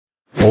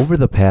Over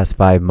the past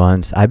 5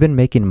 months, I've been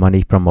making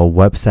money from a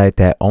website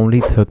that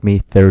only took me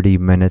 30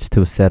 minutes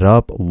to set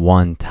up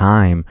one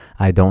time.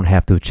 I don't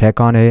have to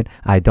check on it,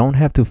 I don't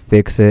have to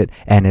fix it,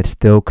 and it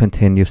still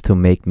continues to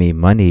make me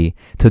money.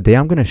 Today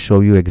I'm going to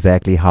show you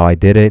exactly how I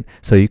did it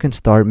so you can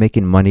start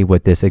making money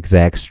with this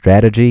exact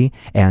strategy.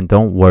 And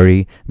don't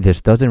worry,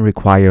 this doesn't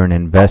require an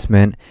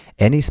investment,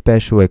 any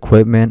special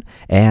equipment,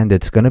 and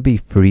it's going to be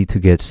free to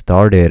get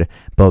started.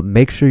 But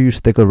make sure you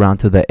stick around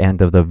to the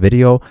end of the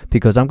video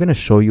because I'm going to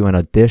show you an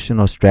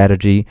additional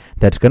strategy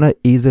that's going to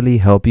easily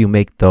help you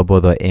make double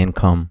the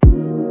income.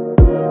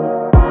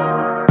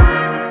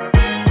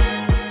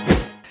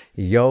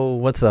 Yo,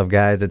 what's up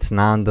guys, it's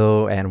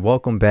Nando and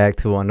welcome back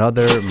to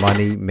another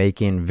money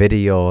making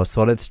video.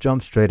 So let's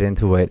jump straight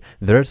into it.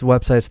 There's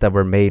websites that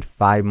were made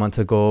 5 months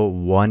ago,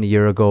 1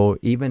 year ago,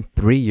 even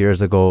 3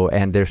 years ago,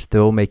 and they're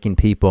still making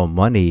people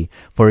money.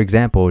 For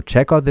example,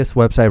 check out this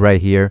website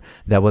right here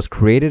that was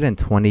created in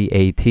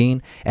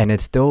 2018 and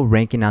it's still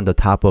ranking on the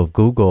top of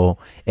Google.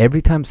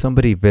 Every time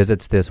somebody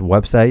visits this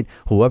website,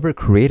 whoever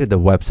created the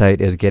website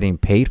is getting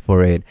paid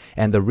for it.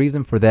 And the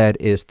reason for that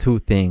is two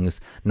things.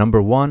 Number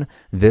one,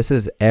 this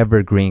is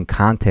evergreen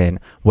content,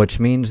 which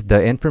means the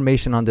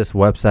information on this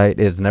website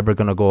is never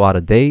going to go out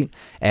of date.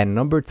 And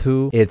number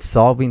two, it's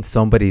solving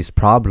somebody's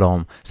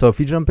problem. So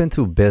if you jump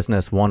into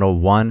business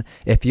 101,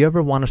 if you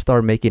ever want to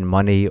start making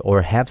money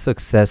or have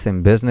success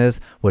in business,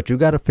 what you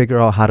got to figure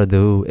out how to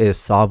do is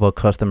solve a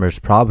customer's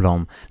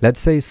problem. Let's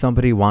say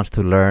somebody wants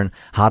to learn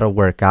how to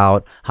work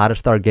out, how to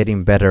start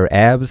getting better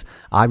abs.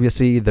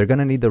 Obviously, they're going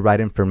to need the right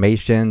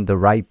information, the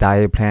right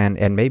diet plan,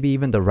 and maybe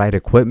even the right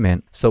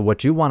equipment. So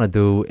what you want to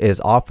do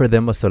is offer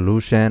them a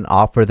solution,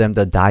 offer them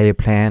the diet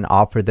plan,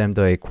 offer them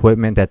the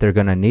equipment that they're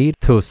going to need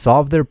to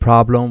solve their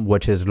problem,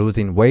 which is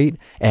losing weight.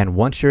 And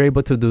once you're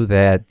able to do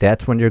that,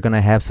 that's when you're going to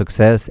have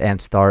success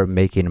and start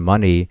making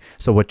money.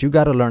 So what you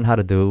got to learn how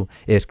to do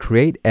is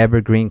create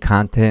evergreen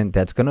content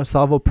that's going to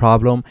solve a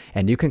problem,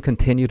 and you can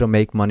continue to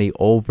make money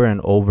over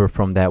and over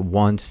from that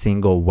one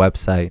single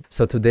website.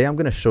 So today I'm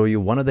going to show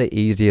you one of the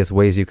easiest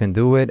ways you can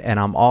do it, and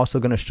I'm also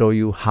going to show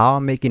you how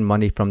I'm making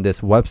money from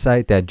this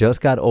website that just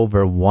got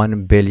over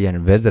 1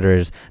 billion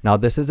visitors. Now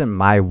this isn't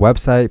my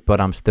website,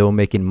 but I'm still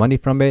making money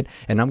from it,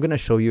 and I'm going to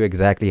show you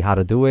exactly how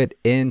to do it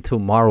in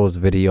tomorrow's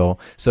video.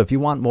 So if you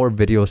want more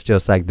videos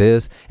just like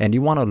this and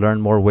you want to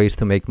learn more ways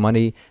to make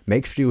money,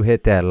 make sure you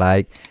hit that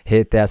like,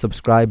 hit that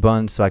subscribe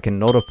button so I can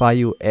notify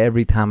you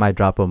every time I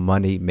drop a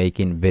money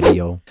making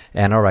video.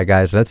 And alright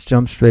guys, let's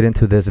jump straight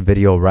into this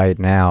video right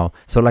now.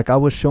 So like I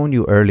was showing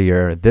you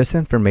earlier, this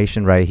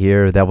information right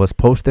here that was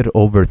posted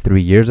over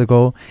 3 years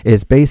ago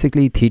is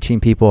basically teaching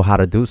people how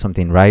to do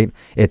something, right?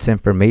 It's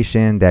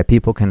information that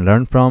people can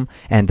learn from,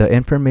 and the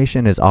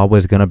information is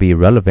always going to be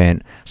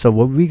relevant. So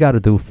what we got to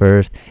do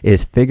first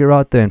is figure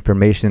out the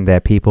information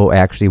that people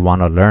actually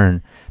want to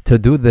learn. To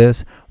do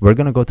this, we're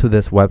going to go to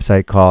this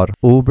website called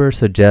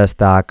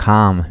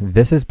ubersuggest.com.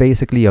 This is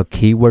basically a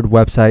keyword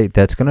website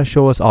that's going to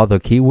show us all the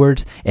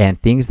keywords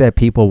and things that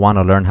people want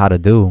to learn how to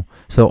do.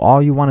 So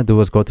all you want to do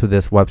is go to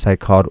this website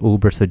called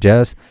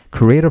Ubersuggest,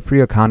 create a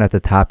free account at the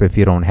top if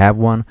you don't have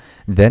one.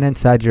 Then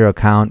inside your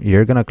account,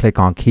 you're going to click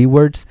on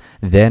keywords,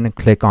 then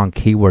click on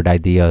keyword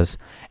ideas.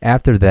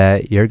 After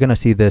that, you're going to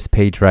see this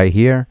page right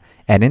here.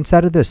 And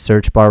inside of this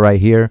search bar right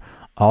here,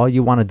 all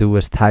you want to do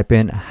is type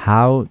in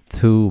how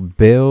to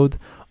build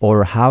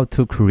or how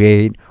to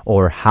create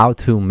or how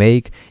to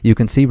make. You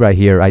can see right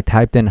here, I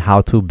typed in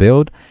how to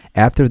build.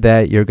 After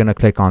that, you're going to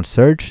click on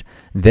search.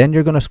 Then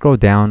you're going to scroll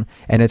down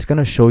and it's going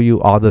to show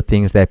you all the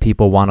things that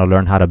people want to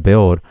learn how to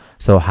build.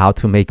 So how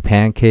to make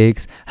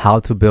pancakes, how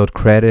to build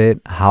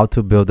credit, how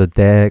to build a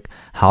deck,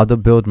 how to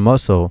build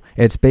muscle.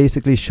 It's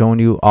basically showing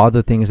you all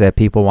the things that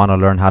people want to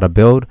learn how to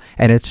build,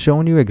 and it's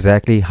showing you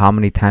exactly how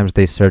many times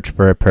they search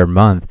for it per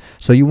month.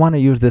 So you want to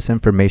use this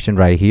information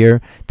right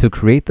here to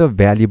create the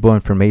valuable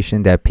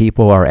information that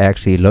people are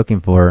actually looking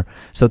for.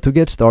 So to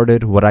get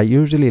started, what I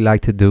usually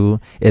like to do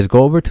is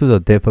go over to the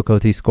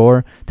difficulty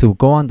score to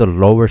go on the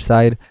lower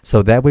side.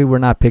 So that way we're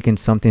not picking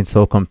something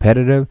so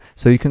competitive.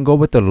 So you can go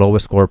with the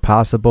lowest score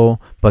possible,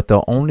 but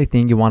the only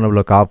thing you want to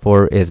look out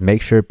for is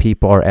make sure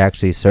people are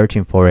actually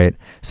searching for it.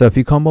 So if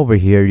you come over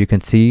here, you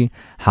can see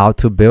how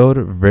to build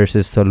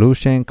versus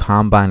solution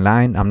combine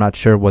line. I'm not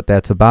sure what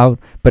that's about,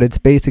 but it's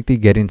basically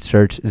getting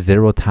searched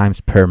 0 times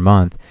per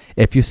month.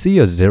 If you see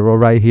a 0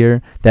 right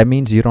here, that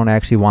means you don't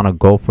actually want to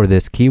go for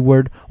this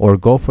keyword or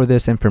go for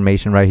this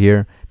information right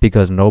here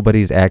because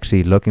nobody's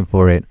actually looking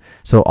for it.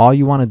 So all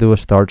you want to do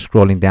is start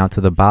scrolling down to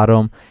the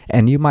bottom,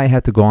 and you might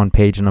have to go on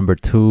page number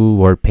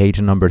 2 or page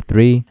number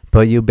 3,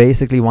 but you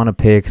basically want to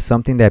pick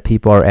something that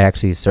people are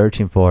actually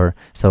searching for.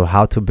 So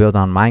how to build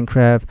on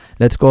Minecraft,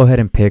 let's go ahead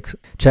and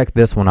check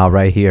this one out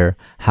right here.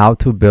 How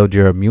to build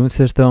your immune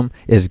system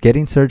is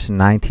getting searched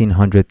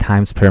 1900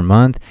 times per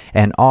month,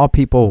 and all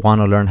people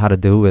want to learn how to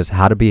do is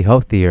how to be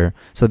healthier.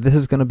 So this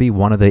is going to be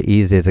one of the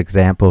easiest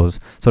examples.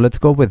 So let's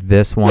go with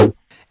this one.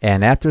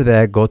 And after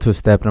that, go to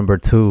step number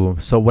 2.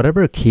 So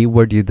whatever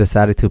keyword you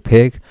decided to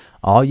pick,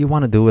 all you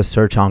want to do is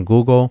search on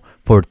Google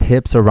for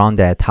tips around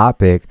that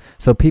topic.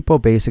 So people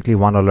basically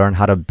want to learn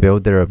how to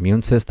build their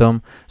immune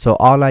system. So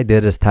all I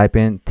did is type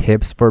in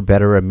tips for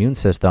better immune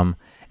system.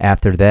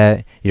 After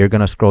that, you're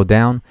going to scroll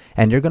down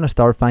and you're going to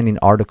start finding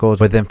articles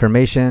with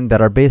information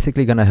that are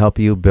basically going to help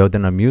you build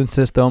an immune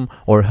system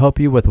or help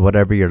you with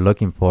whatever you're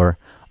looking for.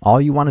 All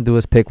you want to do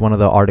is pick one of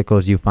the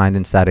articles you find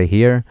inside of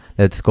here.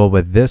 Let's go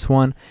with this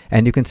one.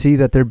 And you can see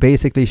that they're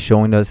basically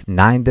showing us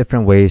 9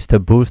 different ways to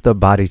boost the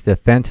body's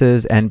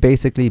defenses and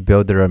basically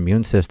build their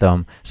immune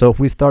system. So if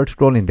we start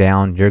scrolling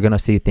down, you're going to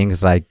see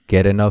things like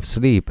get enough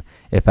sleep.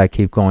 If I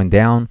keep going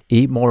down,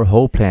 eat more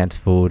whole plants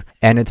food.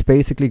 And it's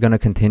basically going to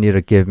continue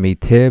to give me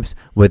tips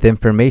with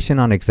information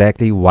on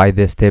exactly why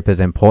this tip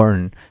is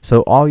important.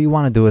 So all you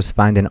want to do is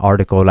find an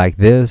article like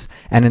this.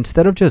 And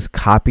instead of just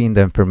copying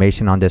the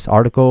information on this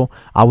article,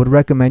 I would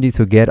recommend you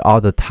to get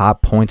all the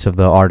top points of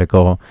the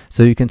article.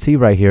 So you can see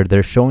right here,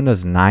 they're showing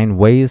us 9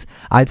 ways.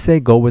 I'd say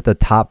go with the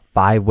top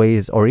 5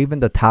 ways or even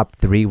the top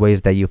 3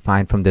 ways that you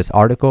find from this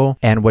article.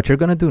 And what you're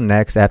going to do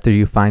next after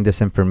you find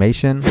this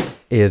information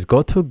is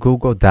go to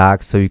Google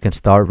Docs so you can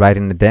start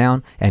writing it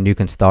down and you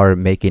can start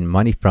making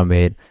money from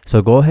it.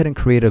 So go ahead and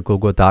create a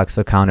Google Docs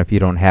account if you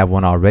don't have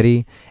one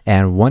already.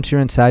 And once you're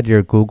inside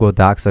your Google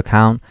Docs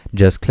account,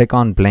 just click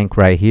on blank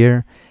right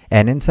here.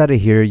 And inside of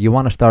here, you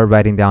want to start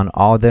writing down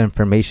all the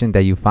information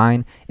that you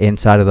find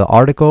inside of the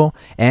article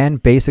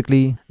and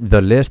basically the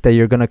list that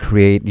you're going to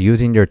create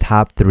using your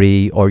top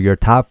 3 or your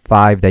top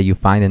 5 that you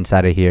find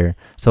inside of here.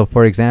 So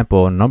for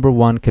example, number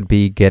 1 could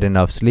be get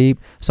enough sleep.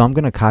 So I'm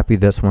going to copy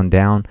this one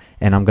down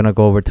and I'm going to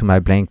go over to my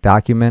blank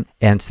document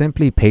and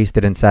simply paste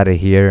it inside of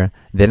here.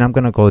 Then I'm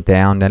going to go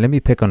down. Now let me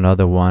pick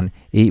another one.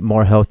 Eat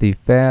more healthy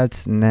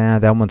fats. Nah,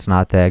 that one's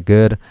not that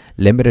good.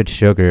 Limited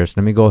sugars.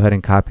 Let me go ahead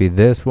and copy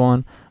this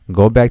one.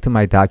 Go back to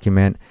my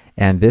document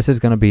and this is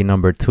going to be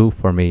number 2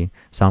 for me.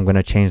 So I'm going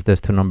to change this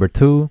to number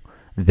 2,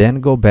 then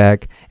go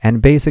back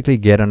and basically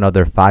get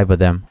another 5 of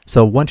them.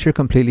 So once you're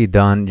completely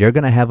done, you're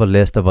going to have a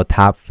list of a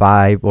top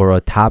 5 or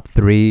a top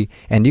 3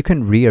 and you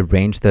can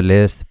rearrange the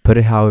list, put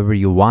it however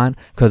you want,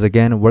 because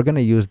again, we're going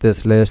to use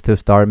this list to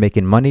start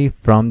making money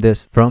from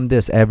this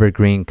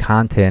evergreen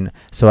content.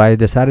 So I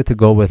decided to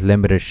go with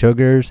limited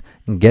sugars,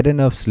 get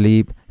enough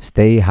sleep,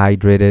 stay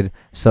hydrated,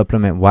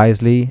 supplement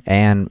wisely,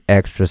 and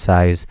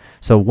exercise.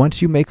 So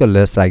once you make a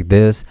list like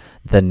this,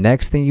 the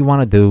next thing you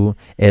want to do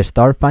is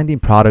start finding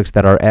products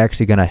that are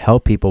actually going to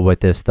help people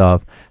with this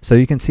stuff. So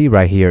you can see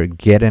right here,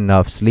 get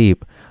enough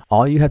sleep.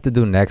 All you have to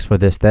do next for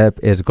this step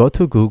is go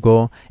to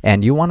Google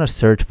and you want to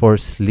search for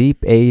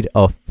sleep aid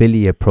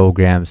affiliate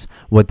programs.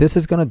 What this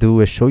is going to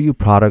do is show you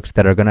products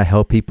that are going to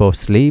help people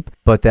sleep,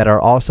 but that are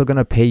also going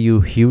to pay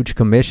you huge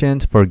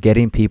commissions for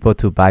getting people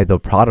to buy the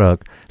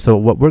product. So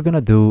what we're going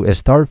to do is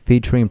start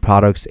featuring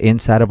products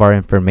inside of our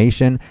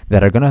information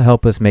that are going to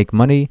help us make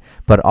money,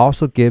 but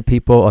also give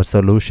people a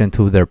solution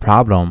to their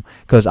problem.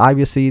 Because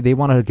obviously they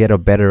want to get a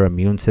better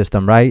immune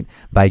system, right?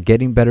 By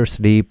getting better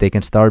sleep, they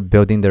can start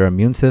building their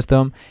immune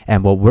system.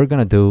 And what we're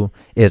going to do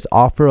is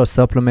offer a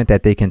supplement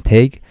that they can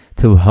take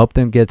to help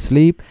them get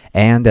sleep,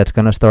 and that's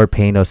going to start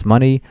paying us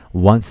money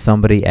once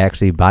somebody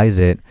actually buys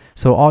it.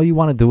 So all you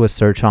want to do is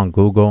search on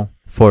Google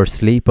for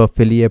sleep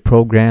affiliate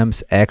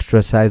programs,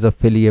 exercise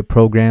affiliate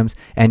programs,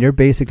 and you're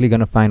basically going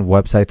to find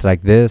websites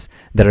like this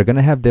that are going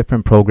to have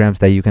different programs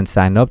that you can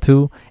sign up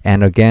to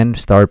and again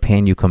start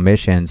paying you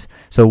commissions.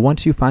 So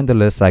once you find a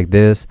list like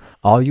this,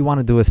 all you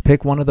want to do is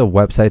pick one of the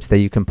websites that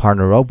you can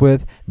partner up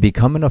with,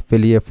 become an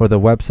affiliate for the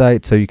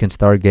website so you can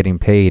start getting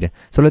paid.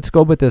 So let's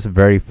go with this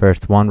very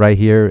first one right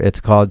here.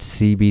 It's called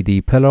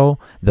CBD Pillow,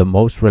 the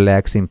most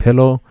relaxing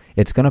pillow.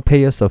 It's going to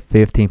pay us a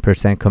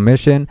 15%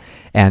 commission,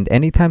 and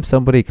anytime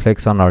somebody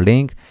clicks on our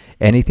link,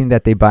 anything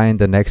that they buy in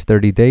the next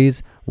 30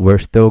 days, we're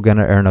still going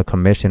to earn a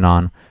commission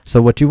on.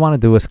 So what you want to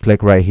do is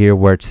click right here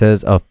where it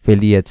says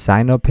affiliate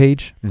sign up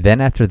page.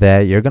 Then after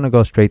that, you're going to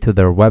go straight to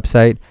their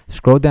website.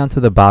 Scroll down to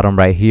the bottom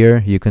right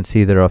here. You can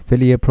see their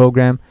affiliate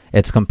program.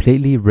 It's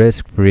completely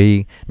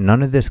risk-free.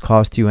 None of this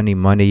costs you any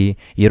money.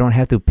 You don't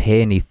have to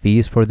pay any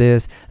fees for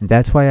this.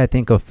 That's why I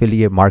think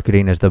affiliate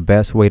marketing is the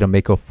best way to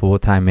make a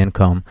full-time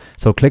income.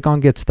 So click on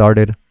get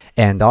started.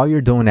 And all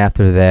you're doing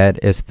after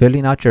that is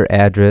filling out your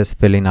address,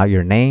 filling out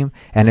your name.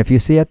 And if you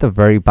see at the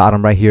very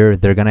bottom right here,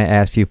 they're going to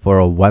ask you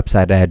for a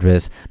website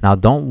address. Now,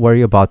 don't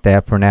worry about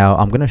that for now.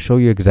 I'm going to show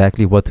you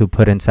exactly what to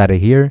put inside of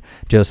here.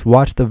 Just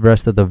watch the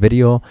rest of the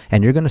video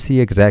and you're going to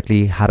see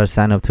exactly how to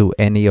sign up to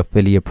any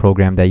affiliate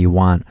program that you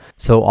want.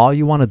 So all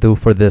you want to do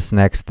for this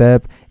next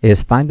step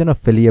is find an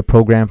affiliate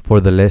program for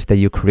the list that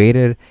you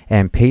created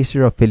and paste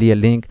your affiliate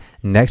link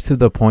next to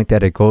the point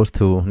that it goes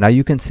to. Now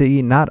you can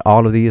see not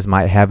all of these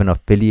might have an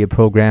affiliate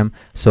program.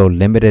 So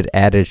limited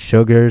added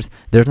sugars,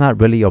 there's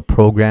not really a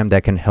program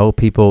that can help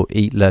people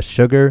eat less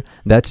sugar.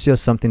 That's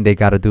just something they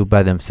got to do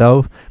by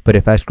themselves. But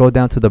if I scroll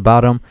down to the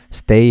bottom,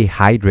 stay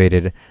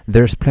hydrated,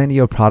 there's plenty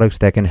of products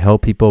that can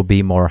help people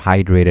be more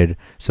hydrated.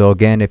 So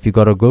again, if you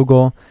go to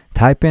Google,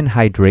 type in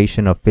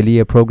hydration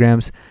affiliate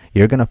programs,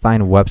 you're going to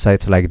find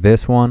websites like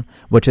this one,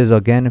 which is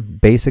again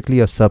basically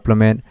a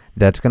supplement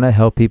that's going to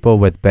help people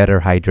with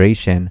better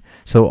hydration.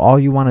 So all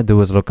you want to do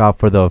is look out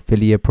for the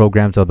affiliate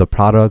programs of the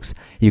products.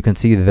 You can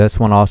see this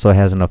one also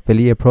has an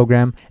affiliate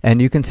program,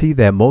 and you can see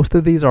that most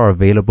of these are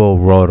available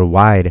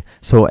worldwide.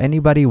 So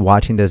anybody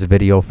watching this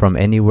video from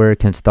anywhere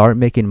can start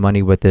making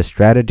money with this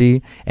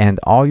strategy. And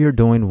all you're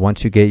doing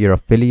once you get your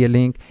affiliate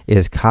link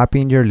is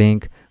copying your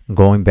link,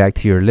 going back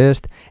to your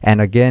list,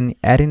 and again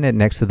adding it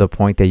next to the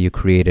point that you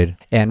created.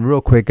 And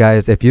real quick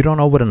guys, if you don't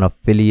know what an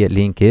affiliate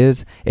link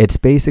is, it's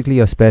basically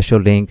a special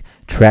link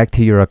tracked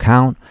to your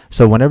account.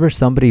 So whenever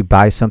somebody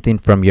buys something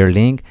from your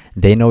link,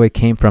 they know it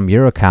came from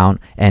your account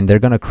and they're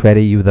going to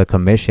credit you the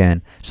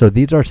commission. So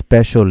these are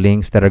special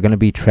links that are going to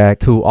be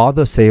tracked to all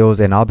the sales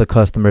and all the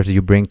customers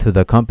you bring to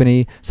the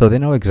company, so they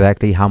know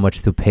exactly how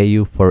much to pay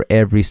you for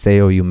every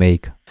sale you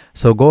make.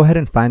 So go ahead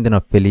and find an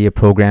affiliate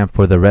program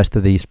for the rest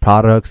of these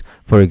products.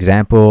 For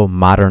example,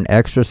 Modern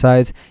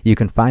Exercise, you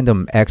can find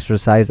an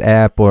exercise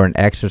app or an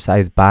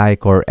exercise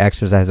bike or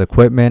exercise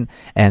equipment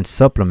and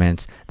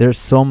supplements. There's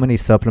so many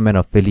supplement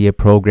affiliate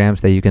programs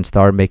that you can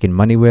start making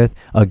money with.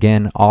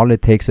 Again, all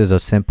it takes is a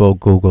simple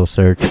Google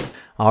search.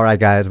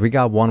 Alright guys, we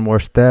got one more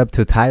step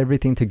to tie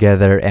everything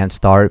together and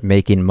start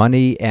making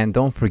money. And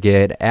don't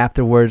forget,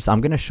 afterwards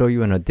I'm going to show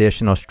you an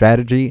additional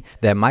strategy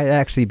that might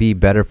actually be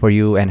better for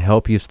you and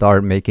help you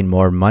start making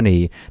more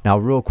money. Now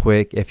real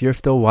quick, if you're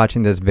still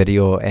watching this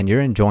video and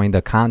you're enjoying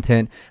the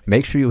content,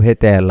 make sure you hit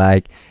that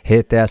like,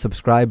 hit that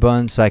subscribe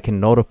button so I can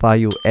notify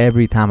you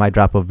every time I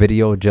drop a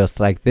video just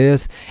like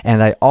this.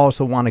 And I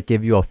also want to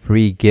give you a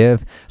free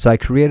gift. So I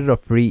created a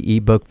free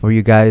ebook for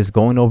you guys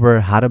going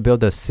over how to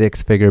build a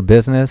six-figure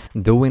business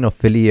doing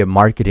affiliate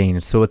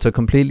marketing. So it's a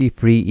completely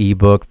free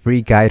ebook,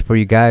 free guide for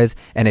you guys.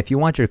 And if you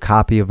want your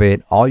copy of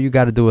it, all you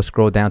got to do is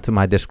scroll down to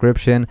my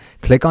description,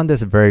 click on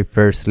this very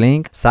first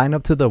link, sign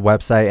up to the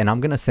website, and I'm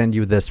going to send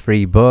you this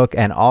free book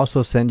and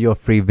also send you a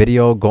free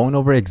video going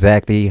over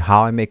exactly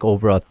how I make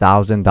over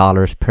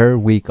 $1,000 per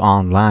week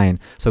online.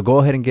 So go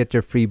ahead and get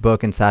your free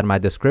book inside my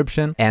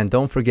description, and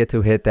don't forget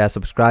to hit that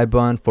subscribe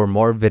button for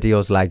more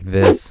videos like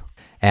this.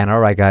 And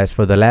alright guys,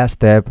 for the last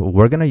step,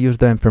 we're going to use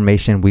the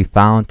information we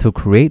found to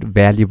create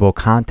valuable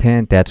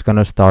content that's going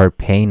to start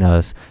paying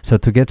us. So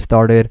to get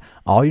started,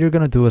 all you're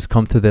going to do is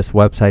come to this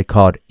website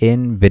called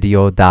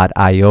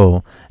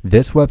invideo.io.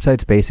 This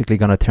website's basically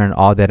going to turn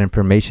all that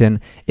information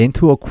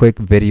into a quick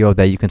video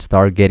that you can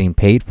start getting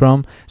paid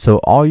from. So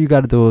all you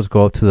got to do is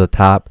go up to the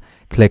top,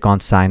 click on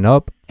sign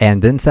up,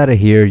 and inside of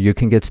here you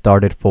can get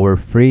started for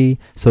free.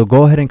 So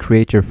go ahead and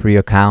create your free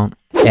account.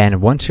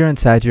 And once you're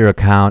inside your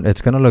account,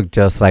 it's going to look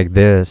just like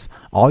this.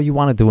 All you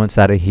want to do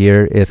inside of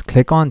here is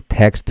click on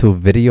text to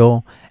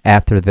video.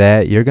 After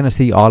that, you're going to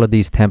see all of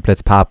these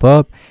templates pop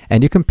up,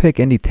 and you can pick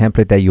any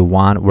template that you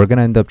want. We're going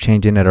to end up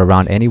changing it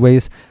around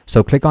anyways.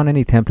 So click on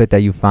any template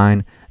that you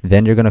find.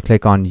 Then you're going to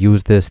click on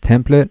use this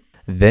template.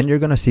 Then you're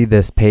going to see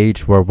this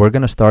page where we're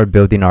going to start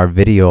building our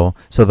video.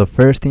 So the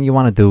first thing you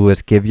want to do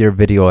is give your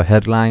video a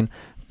headline,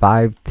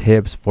 5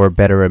 tips for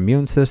better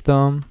immune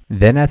system.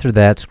 Then after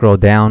that, scroll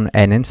down,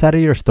 and inside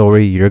of your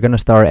story, you're going to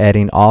start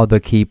adding all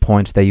the key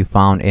points that you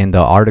found in the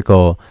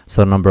article.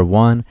 So number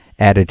 1,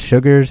 added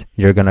sugars.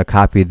 You're going to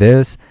copy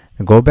this,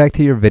 go back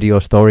to your video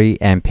story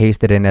and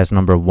paste it in as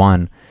number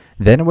 1.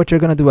 Then what you're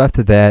going to do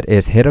after that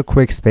is hit a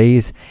quick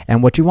space,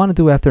 and what you want to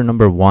do after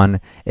number 1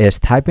 is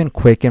type in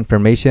quick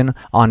information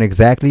on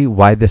exactly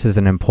why this is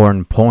an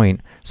important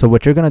point. So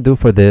what you're going to do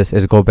for this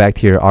is go back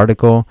to your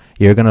article,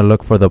 you're going to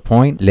look for the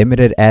point,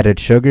 limited added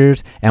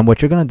sugars, and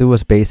what you're going to do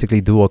is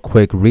basically do a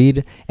quick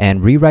read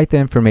and rewrite the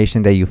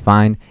information that you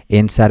find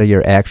inside of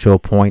your actual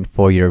point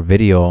for your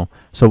video.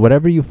 So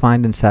whatever you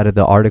find inside of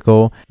the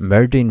article,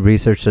 merging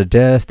research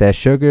suggests that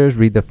sugars,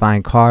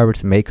 redefined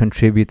carbs may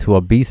contribute to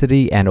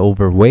obesity and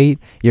overweight.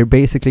 You're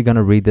basically going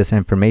to read this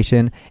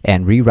information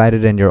and rewrite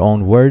it in your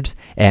own words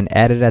and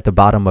add it at the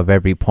bottom of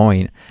every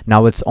point.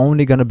 Now it's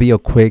only going to be a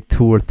quick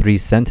 2 or 3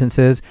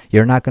 sentences.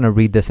 You're not going to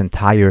read this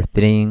entire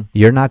thing.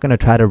 You're not going to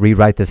try to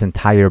rewrite this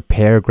entire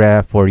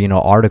paragraph or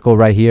article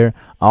right here.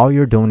 All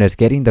you're doing is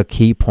getting the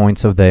key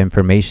points of the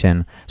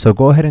information. So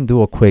go ahead and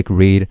do a quick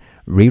read,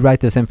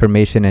 rewrite this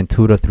information in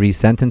 2 to 3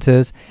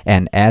 sentences,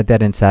 and add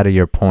that inside of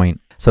your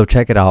point. So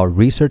check it out.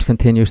 Research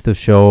continues to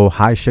show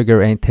high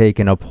sugar intake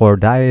in a poor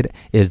diet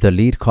is the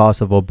lead cause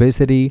of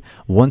obesity.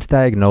 Once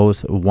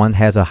diagnosed, one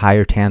has a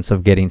higher chance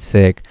of getting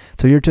sick.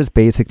 So you're just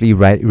basically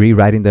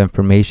rewriting the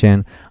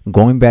information,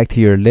 going back to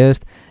your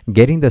list,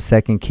 getting the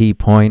second key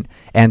point,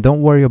 and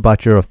don't worry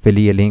about your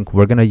affiliate link.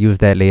 We're going to use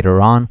that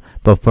later on.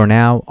 But for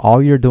now,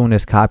 all you're doing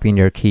is copying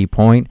your key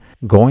point,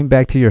 going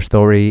back to your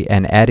story,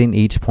 and adding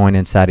each point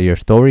inside of your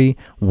story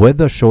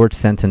with a short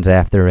sentence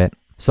after it.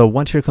 So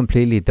once you're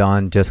completely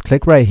done, just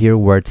click right here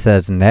where it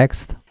says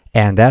next.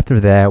 And after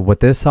that,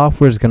 what this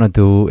software is going to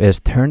do is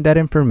turn that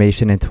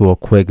information into a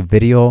quick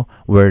video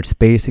where it's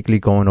basically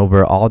going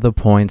over all the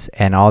points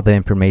and all the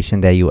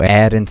information that you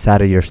add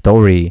inside of your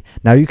story.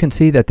 Now you can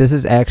see that this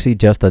is actually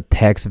just a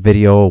text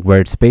video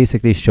where it's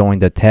basically showing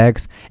the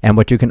text. And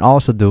what you can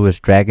also do is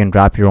drag and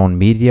drop your own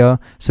media.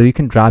 So you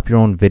can drop your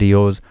own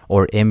videos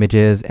or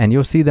images, and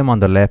you'll see them on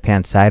the left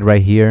hand side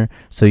right here.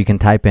 So you can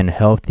type in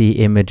healthy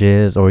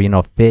images or,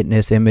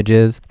 fitness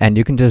images, and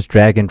you can just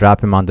drag and drop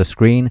them on the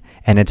screen,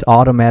 and it's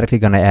automatically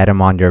going to add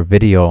them on your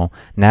video.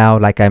 Now,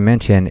 like I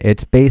mentioned,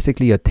 it's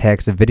basically a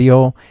text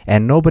video,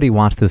 and nobody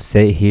wants to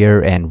sit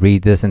here and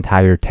read this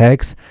entire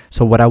text.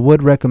 So what I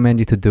would recommend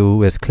you to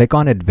do is click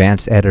on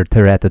advanced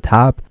editor at the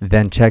top.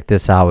 Then check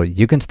this out.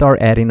 You can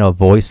start adding a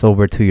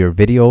voiceover to your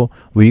video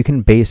where you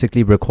can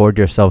basically record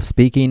yourself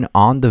speaking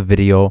on the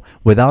video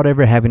without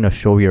ever having to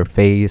show your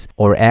face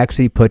or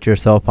actually put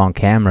yourself on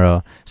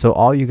camera. So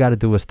all you got to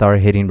do is start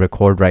hitting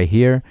record right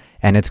here,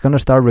 and it's going to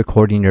start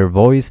recording your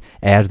voice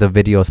as the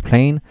video is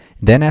playing.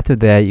 Then after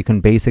that, you can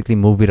basically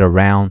move it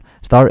around,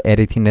 start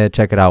editing it.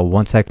 Check it out.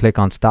 Once I click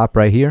on stop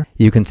right here,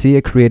 you can see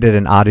it created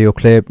an audio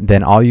clip.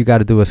 Then all you got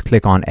to do is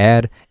click on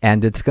add,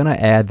 and it's going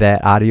to add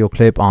that audio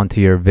clip onto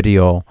your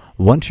video.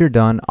 Once you're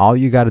done, all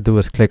you got to do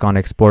is click on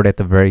export at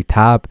the very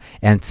top.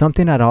 And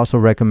something I'd also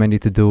recommend you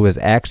to do is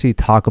actually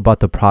talk about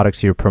the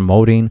products you're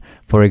promoting.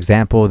 For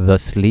example, the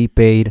sleep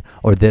aid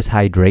or this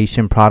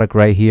hydration product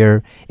right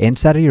here.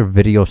 Inside of your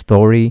video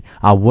story,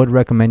 I would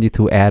recommend you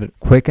to add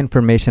quick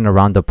information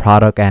around the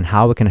product and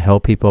how it can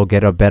help people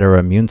get a better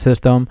immune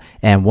system.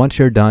 And once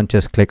you're done,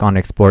 just click on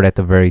export at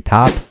the very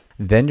top.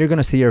 Then you're going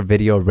to see your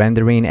video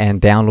rendering and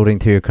downloading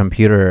to your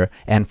computer.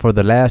 And for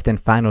the last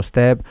and final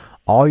step,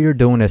 all you're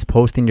doing is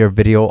posting your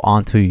video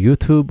onto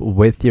YouTube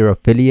with your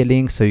affiliate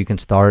link so you can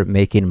start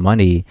making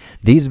money.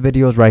 These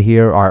videos right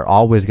here are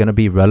always going to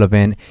be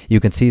relevant. You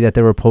can see that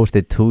they were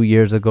posted 2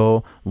 years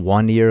ago,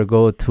 1 year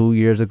ago, 2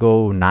 years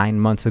ago, 9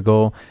 months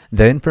ago.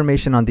 The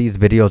information on these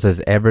videos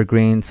is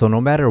evergreen. So no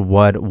matter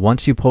what,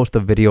 once you post a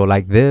video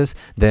like this,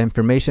 the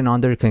information on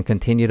there can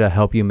continue to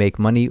help you make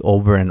money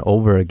over and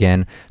over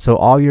again. So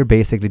all you're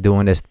basically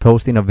doing is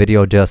posting a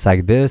video just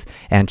like this,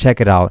 and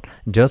check it out.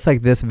 Just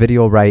like this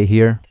video right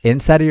here.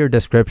 Inside of your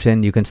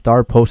description, you can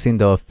start posting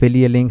the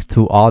affiliate links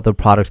to all the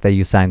products that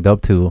you signed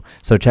up to.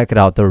 So check it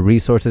out. The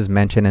resources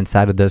mentioned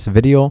inside of this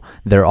video,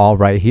 they're all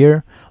right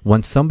here.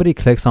 When somebody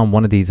clicks on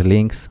one of these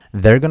links,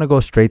 they're going to go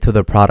straight to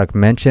the product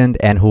mentioned,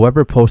 and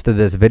whoever posted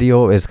this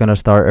video is going to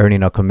start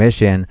earning a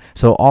commission.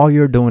 So all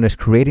you're doing is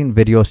creating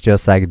videos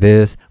just like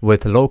this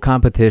with low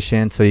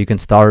competition so you can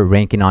start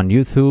ranking on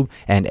YouTube.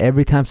 And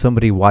every time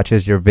somebody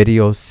watches your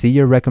video, see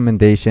your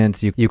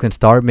recommendations, you can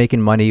start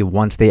making money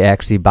once they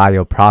actually buy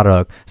your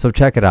product. So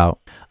check it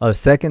out. A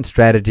second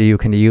strategy you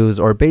can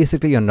use, or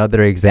basically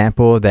another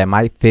example that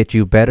might fit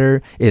you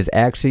better, is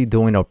actually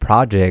doing a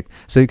project.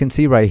 So you can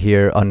see right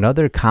here,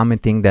 another common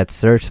thing that's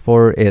searched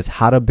for is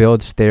how to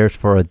build stairs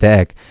for a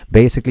deck.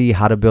 Basically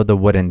how to build a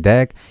wooden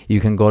deck. You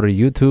can go to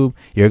YouTube.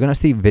 You're going to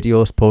see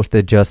videos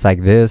posted just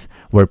like this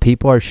where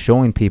people are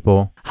showing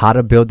people how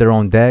to build their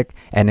own deck,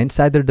 and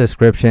inside their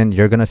description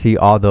you're going to see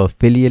all the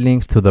affiliate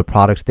links to the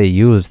products they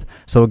used.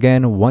 So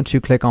again, once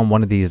you click on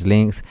one of these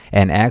links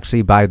and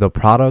actually buy the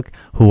product,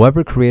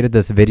 whoever created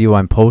this video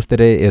and posted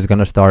it is going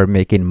to start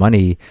making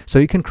money. So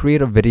you can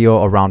create a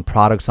video around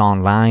products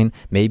online,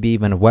 maybe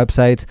even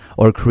websites,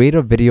 or create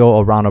a video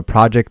around a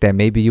project that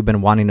maybe you've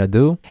been wanting to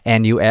do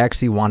and you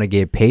actually want to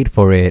get paid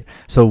for it.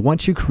 So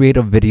once you create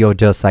a video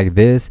just like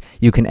this,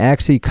 you can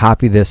actually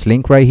copy this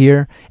link right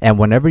here, and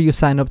whenever you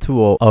sign up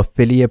to a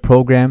affiliate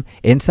program,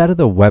 inside of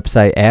the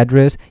website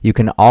address you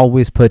can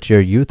always put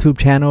your YouTube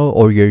channel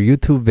or your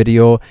YouTube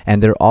video,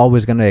 and they're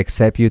always going to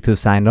accept you to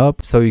sign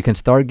up. So you can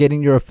start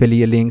getting your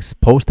affiliate links,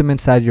 post them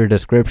inside your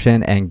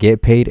description, and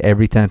get paid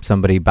every time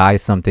somebody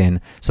buys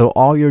something. So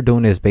all you're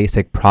doing is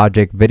basic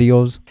project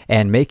videos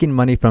and making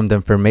money from the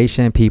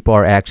information people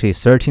are actually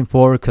searching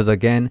for, because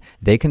again,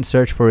 they can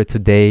search for it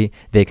today,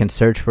 they can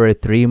search for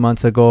it 3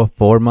 months ago,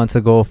 4 months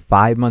ago,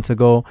 5 months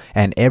ago,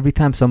 and every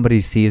time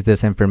somebody sees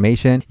this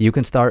information, you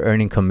can start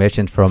earning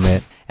commissions from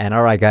it. And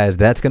alright guys,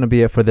 that's gonna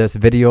be it for this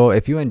video.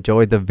 If you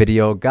enjoyed the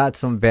video, got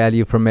some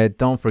value from it,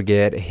 don't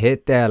forget,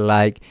 hit that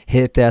like,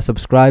 hit that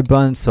subscribe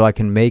button so I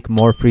can make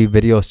more free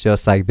videos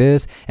just like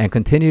this and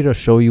continue to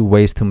show you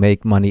ways to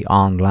make money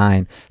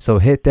online. So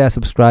hit that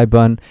subscribe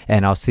button,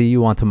 and I'll see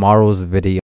you on tomorrow's video.